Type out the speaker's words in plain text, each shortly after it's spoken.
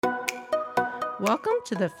Welcome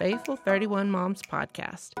to the Faithful 31 Moms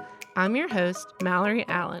podcast. I'm your host, Mallory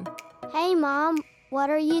Allen. Hey, Mom, what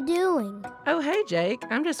are you doing? Oh, hey, Jake.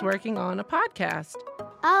 I'm just working on a podcast.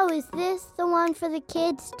 Oh, is this the one for the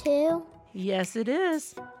kids, too? Yes, it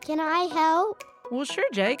is. Can I help? Well, sure,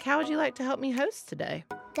 Jake. How would you like to help me host today?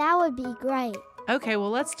 That would be great. Okay, well,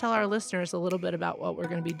 let's tell our listeners a little bit about what we're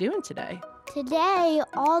going to be doing today. Today,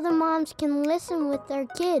 all the moms can listen with their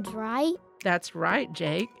kids, right? That's right,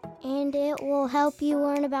 Jake. And it will help you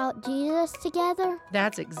learn about Jesus together?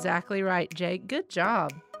 That's exactly right, Jake. Good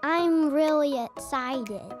job. I'm really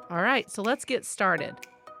excited. All right, so let's get started.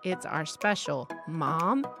 It's our special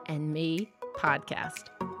Mom and Me podcast.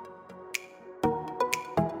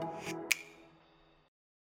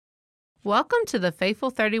 Welcome to the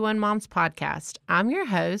Faithful 31 Moms podcast. I'm your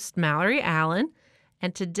host, Mallory Allen,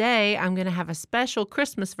 and today I'm going to have a special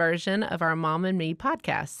Christmas version of our Mom and Me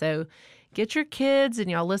podcast. So get your kids and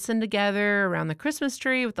y'all listen together around the Christmas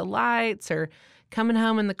tree with the lights, or coming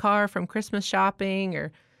home in the car from Christmas shopping,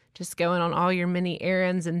 or just going on all your mini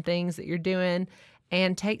errands and things that you're doing,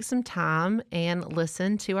 and take some time and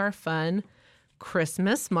listen to our fun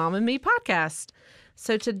Christmas Mom and Me podcast.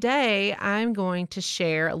 So today I'm going to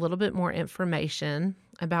share a little bit more information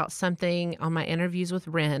about something on my interviews with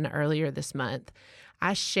Ren earlier this month.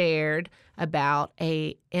 I shared about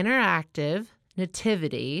a interactive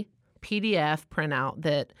nativity PDF printout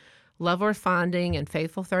that Love Worth Finding and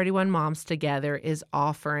Faithful 31 Moms Together is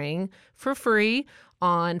offering for free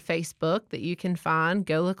on Facebook that you can find.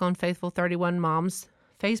 Go look on Faithful 31 Moms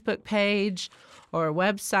Facebook page or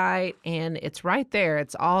website, and it's right there.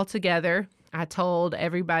 It's all together. I told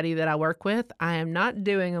everybody that I work with, I am not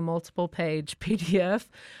doing a multiple page PDF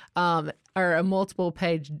or a multiple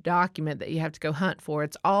page document that you have to go hunt for.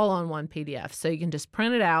 It's all on one PDF. So you can just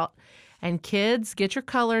print it out. And kids, get your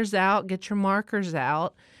colors out, get your markers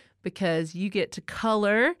out, because you get to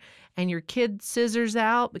color, and your kid scissors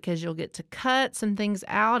out because you'll get to cut some things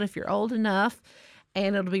out if you're old enough.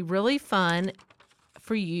 And it'll be really fun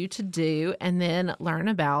for you to do, and then learn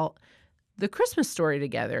about the Christmas story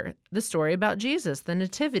together, the story about Jesus, the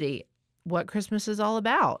nativity, what Christmas is all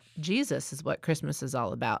about. Jesus is what Christmas is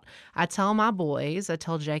all about. I tell my boys, I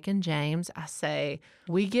tell Jake and James, I say,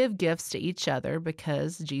 we give gifts to each other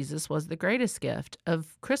because Jesus was the greatest gift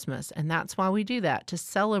of Christmas. And that's why we do that, to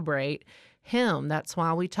celebrate him. That's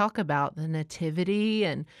why we talk about the nativity,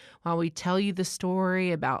 and why we tell you the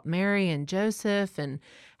story about Mary and Joseph, and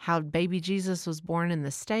how baby Jesus was born in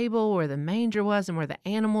the stable where the manger was and where the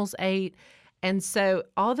animals ate. And so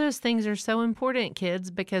all those things are so important,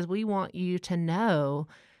 kids, because we want you to know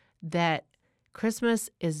that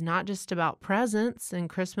Christmas is not just about presents, and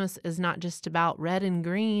Christmas is not just about red and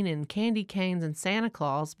green and candy canes and Santa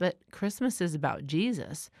Claus, but Christmas is about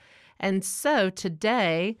Jesus. And so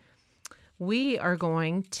today we are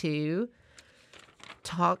going to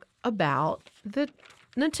talk about the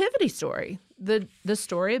nativity story. The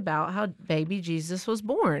story about how baby Jesus was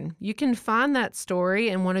born. You can find that story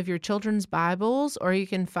in one of your children's Bibles, or you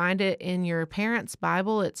can find it in your parents'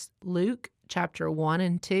 Bible. It's Luke chapter 1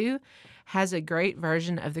 and 2, has a great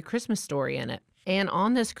version of the Christmas story in it. And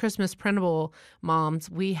on this Christmas printable, moms,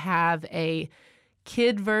 we have a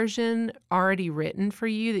kid version already written for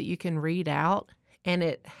you that you can read out, and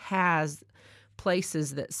it has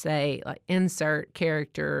places that say, like, insert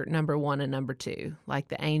character number 1 and number 2, like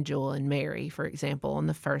the angel and Mary, for example, on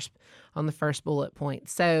the first bullet point.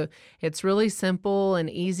 So it's really simple and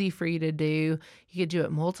easy for you to do. You could do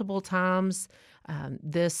it multiple times.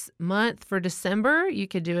 This month for December, you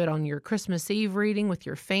could do it on your Christmas Eve reading with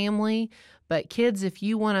your family. But kids, if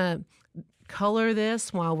you want to color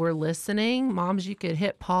this while we're listening, moms, you could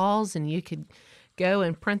hit pause and you could go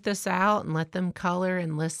and print this out and let them color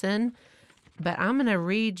and listen. But I'm going to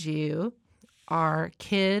read you our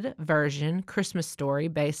kid version Christmas story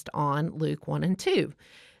based on Luke 1 and 2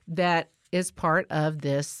 that is part of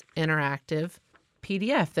this interactive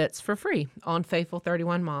PDF that's for free on Faithful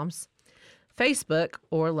 31 Moms Facebook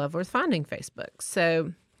or Love Worth Finding Facebook.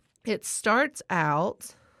 So it starts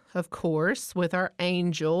out, of course, with our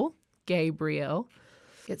angel, Gabriel.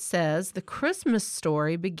 It says, the Christmas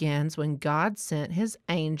story begins when God sent his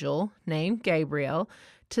angel named Gabriel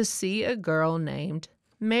to see a girl named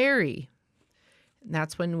Mary. And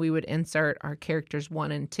that's when we would insert our characters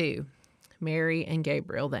 1 and 2, Mary and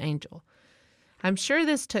Gabriel, the angel. I'm sure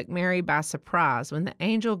this took Mary by surprise when the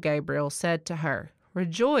angel Gabriel said to her,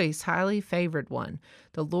 rejoice, highly favored one.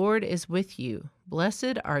 The Lord is with you.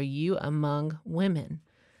 Blessed are you among women.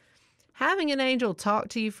 Having an angel talk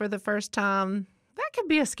to you for the first time, that could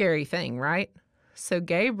be a scary thing, right? So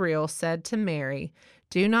Gabriel said to Mary,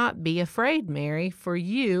 Do not be afraid, Mary, for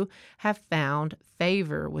you have found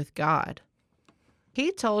favor with God.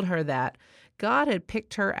 He told her that God had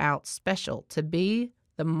picked her out special to be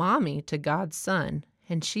the mommy to God's son,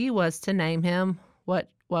 and she was to name him, what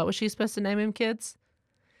was she supposed to name him, kids?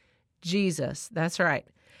 Jesus. That's right.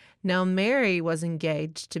 Now, Mary was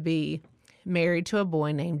engaged to be married to a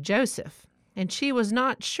boy named Joseph, and she was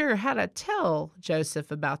not sure how to tell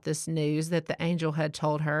Joseph about this news that the angel had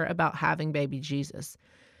told her about having baby Jesus.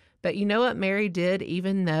 But you know what Mary did,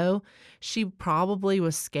 even though she probably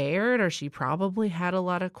was scared or she probably had a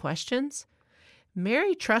lot of questions?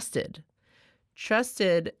 Mary trusted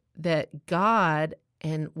that God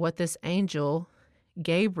and what this angel,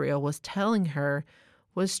 Gabriel, was telling her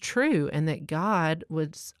was true, and that God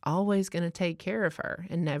was always going to take care of her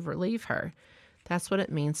and never leave her. That's what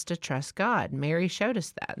it means to trust God. Mary showed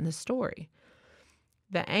us that in the story.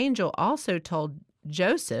 The angel also told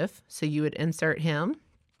Joseph, so you would insert him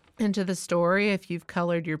into the story if you've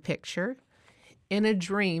colored your picture, in a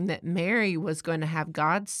dream that Mary was going to have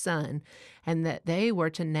God's son and that they were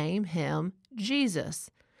to name him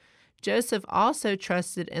Jesus. Joseph also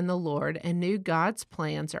trusted in the Lord and knew God's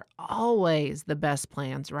plans are always the best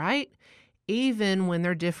plans, right? Even when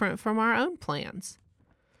they're different from our own plans.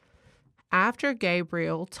 After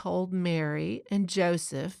Gabriel told Mary and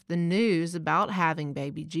Joseph the news about having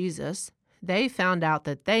baby Jesus, they found out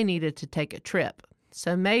that they needed to take a trip.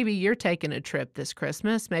 So maybe you're taking a trip this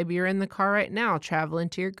Christmas. Maybe you're in the car right now traveling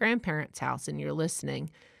to your grandparents' house and you're listening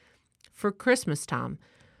for Christmas time.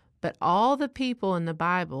 But all the people in the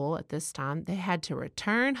Bible at this time, they had to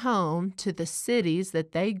return home to the cities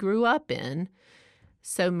that they grew up in.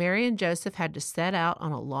 So Mary and Joseph had to set out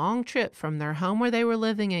on a long trip from their home where they were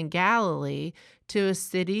living in Galilee to a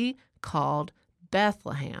city called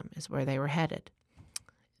Bethlehem is where they were headed.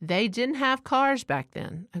 They didn't have cars back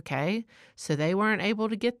then, okay? So they weren't able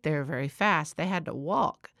to get there very fast. They had to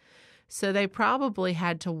walk. So they probably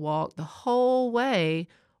had to walk the whole way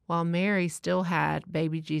while Mary still had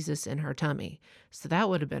baby Jesus in her tummy. So that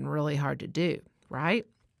would have been really hard to do, right?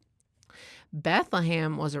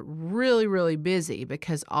 Bethlehem was really, really busy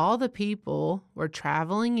because all the people were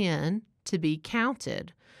traveling in to be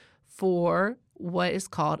counted for what is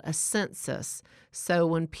called a census. So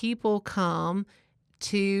when people come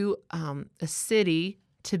to a city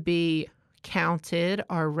to be counted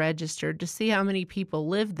or registered to see how many people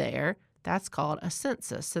live there, that's called a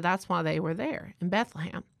census. So that's why they were there in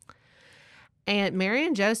Bethlehem. And Mary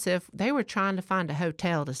and Joseph, they were trying to find a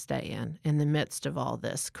hotel to stay in the midst of all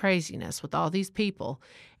this craziness with all these people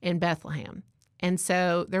in Bethlehem. And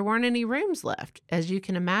so there weren't any rooms left. As you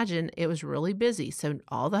can imagine, it was really busy. So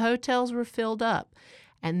all the hotels were filled up.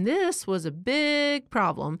 And this was a big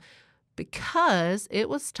problem because it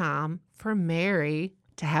was time for Mary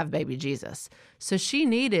to have baby Jesus. So she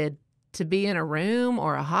needed to be in a room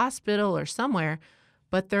or a hospital or somewhere,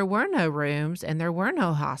 but there were no rooms and there were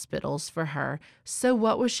no hospitals for her. So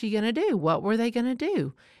what was she going to do? What were they going to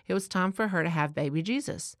do? It was time for her to have baby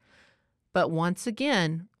Jesus. But once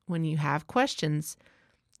again, when you have questions,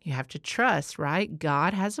 you have to trust, right?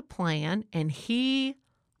 God has a plan, and He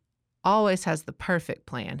always has the perfect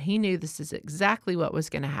plan. He knew this is exactly what was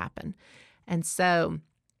going to happen. And so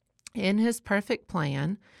in His perfect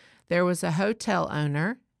plan, there was a hotel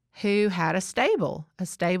owner who had a stable. A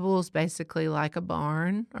stable is basically like a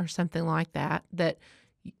barn or something like that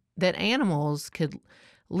animals could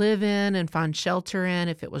live in and find shelter in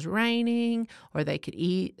if it was raining, or they could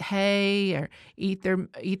eat hay or eat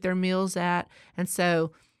their meals at. And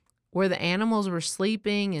so where the animals were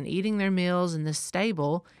sleeping and eating their meals in this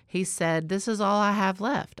stable, he said, "This is all I have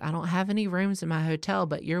left. I don't have any rooms in my hotel,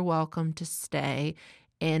 but you're welcome to stay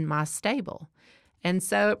in my stable." And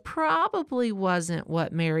so it probably wasn't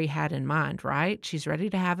what Mary had in mind, right? She's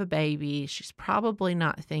ready to have a baby. She's probably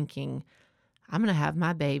not thinking, I'm going to have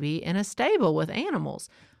my baby in a stable with animals.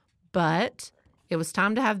 But it was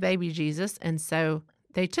time to have baby Jesus, and so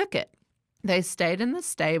they took it. They stayed in the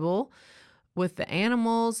stable with the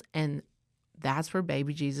animals, and that's where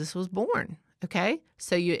baby Jesus was born, okay?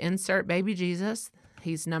 So you insert baby Jesus.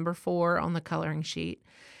 He's number 4 on the coloring sheet.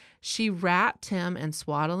 She wrapped him in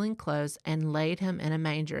swaddling clothes and laid him in a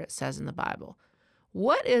manger, it says in the Bible.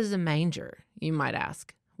 What is a manger, you might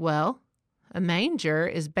ask? Well, a manger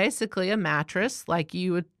is basically a mattress like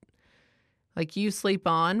you sleep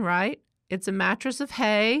on, right? It's a mattress of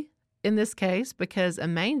hay in this case, because a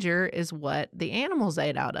manger is what the animals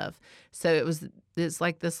ate out of. So it's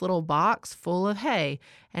like this little box full of hay.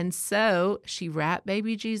 And so she wrapped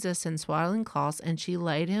baby Jesus in swaddling cloths and she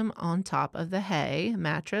laid him on top of the hay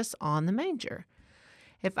mattress on the manger.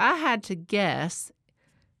 If I had to guess,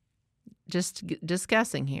 just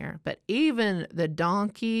discussing here, but even the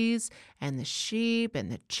donkeys and the sheep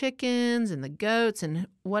and the chickens and the goats and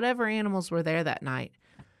whatever animals were there that night,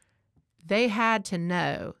 they had to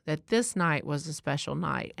know that this night was a special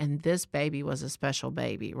night and this baby was a special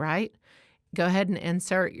baby, right? Go ahead and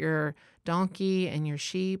insert your donkey and your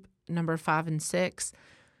sheep, number 5 and 6.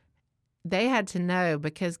 They had to know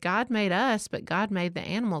because God made us, but God made the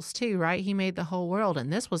animals too, right? He made the whole world,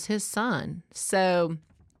 and this was his son. So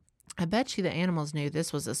I bet you the animals knew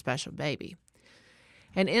this was a special baby.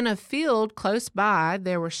 And in a field close by,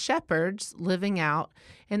 there were shepherds living out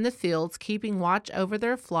in the fields, keeping watch over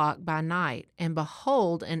their flock by night. And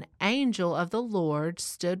behold, an angel of the Lord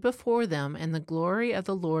stood before them, and the glory of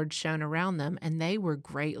the Lord shone around them, and they were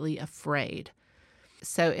greatly afraid.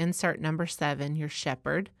 So insert number 7, your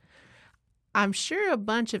shepherd. I'm sure a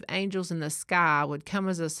bunch of angels in the sky would come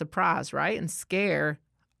as a surprise, right? And scare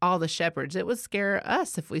all the shepherds. It would scare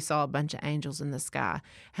us if we saw a bunch of angels in the sky.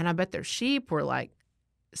 And I bet their sheep were like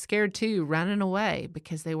scared too, running away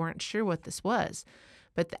because they weren't sure what this was.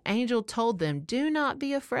 But the angel told them, "Do not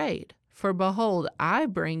be afraid, for behold, I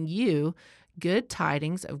bring you good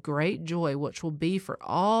tidings of great joy, which will be for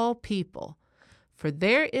all people. For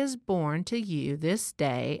there is born to you this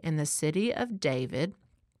day in the city of David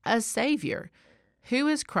a Savior, who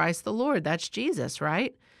is Christ the Lord." That's Jesus,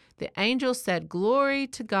 right? The angel said, "Glory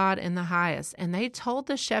to God in the highest." And they told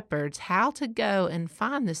the shepherds how to go and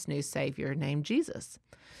find this new Savior named Jesus.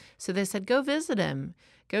 So they said, go visit him,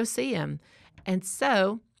 go see him. And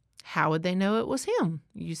so how would they know it was him?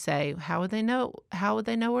 You say, how would they know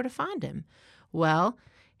where to find him? Well,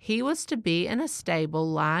 he was to be in a stable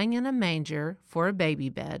lying in a manger for a baby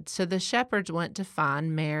bed. So the shepherds went to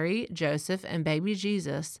find Mary, Joseph, and baby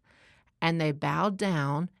Jesus, and they bowed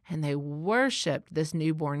down and they worshiped this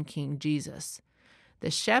newborn King Jesus.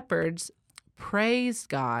 The shepherds praised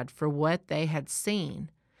God for what they had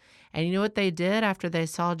seen. And you know what they did after they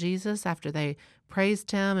saw Jesus, after they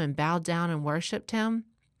praised him and bowed down and worshiped him?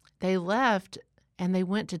 They left and they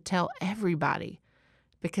went to tell everybody,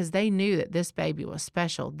 because they knew that this baby was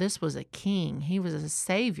special. This was a king. He was a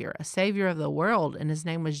savior of the world, and his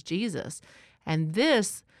name was Jesus. And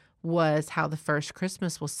this was how the first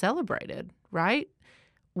Christmas was celebrated, right?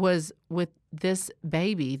 Was with this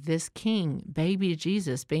baby, this king, baby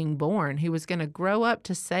Jesus being born, who was going to grow up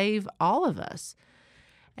to save all of us.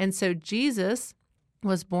 And so Jesus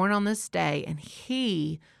was born on this day, and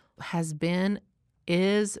he has been,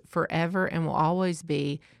 is forever, and will always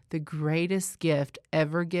be the greatest gift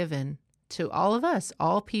ever given to all of us,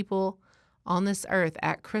 all people on this earth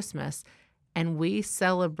at Christmas. And we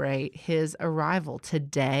celebrate his arrival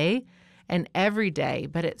today and every day,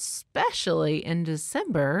 but especially in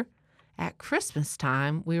December at Christmas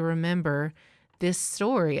time, we remember this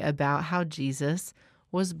story about how Jesus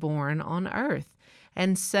was born on earth.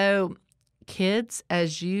 And so, kids,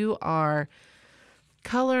 as you are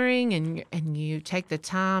coloring and you take the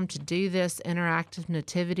time to do this interactive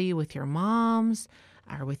nativity with your moms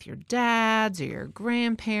or with your dads or your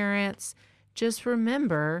grandparents, just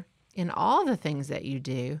remember in all the things that you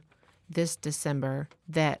do this December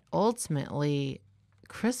that ultimately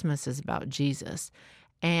Christmas is about Jesus.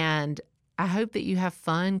 And I hope that you have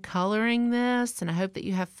fun coloring this, and I hope that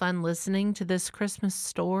you have fun listening to this Christmas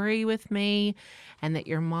story with me, and that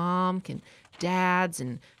your mom can, dads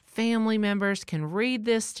and family members can read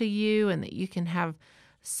this to you, and that you can have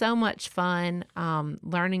so much fun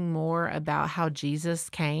learning more about how Jesus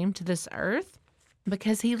came to this earth,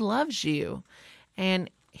 because he loves you and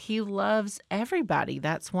he loves everybody.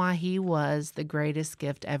 That's why he was the greatest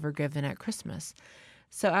gift ever given at Christmas.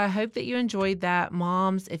 So I hope that you enjoyed that.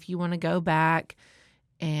 Moms, if you want to go back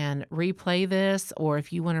and replay this, or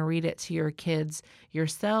if you want to read it to your kids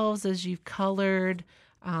yourselves as you've colored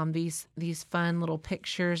these fun little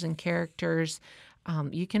pictures and characters,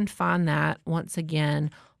 you can find that once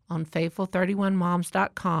again on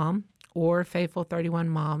faithful31moms.com or Faithful31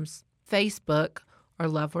 Moms Facebook, or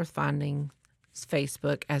Love Worth Finding's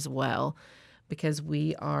Facebook as well, because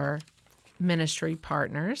we are ministry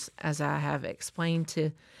partners, as I have explained to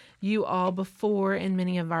you all before in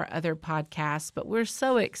many of our other podcasts. But we're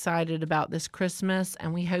so excited about this Christmas,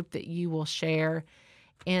 and we hope that you will share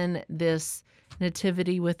in this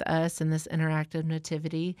nativity with us, in this interactive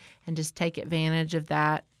nativity, and just take advantage of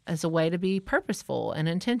that as a way to be purposeful and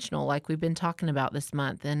intentional, like we've been talking about this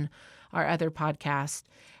month in our other podcast.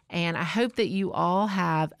 And I hope that you all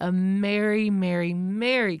have a merry, merry,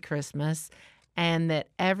 merry Christmas, and that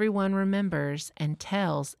everyone remembers and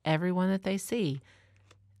tells everyone that they see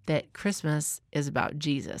that Christmas is about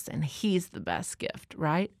Jesus, and he's the best gift,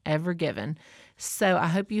 right, ever given. So I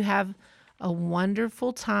hope you have a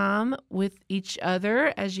wonderful time with each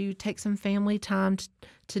other as you take some family time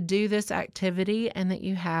to do this activity, and that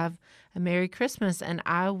you have a Merry Christmas. And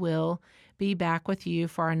I will be back with you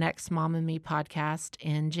for our next Mom and Me podcast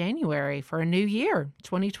in January for a new year,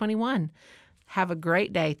 2021. Have a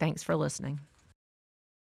great day. Thanks for listening.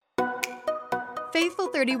 Faithful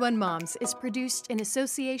 31 Moms is produced in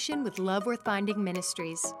association with Love Worth Finding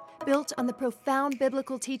Ministries, built on the profound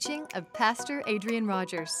biblical teaching of Pastor Adrian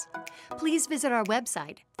Rogers. Please visit our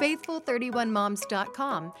website,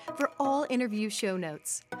 faithful31moms.com, for all interview show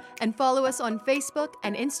notes. And follow us on Facebook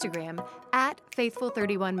and Instagram at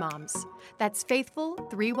Faithful31Moms. That's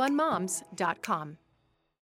faithful31moms.com.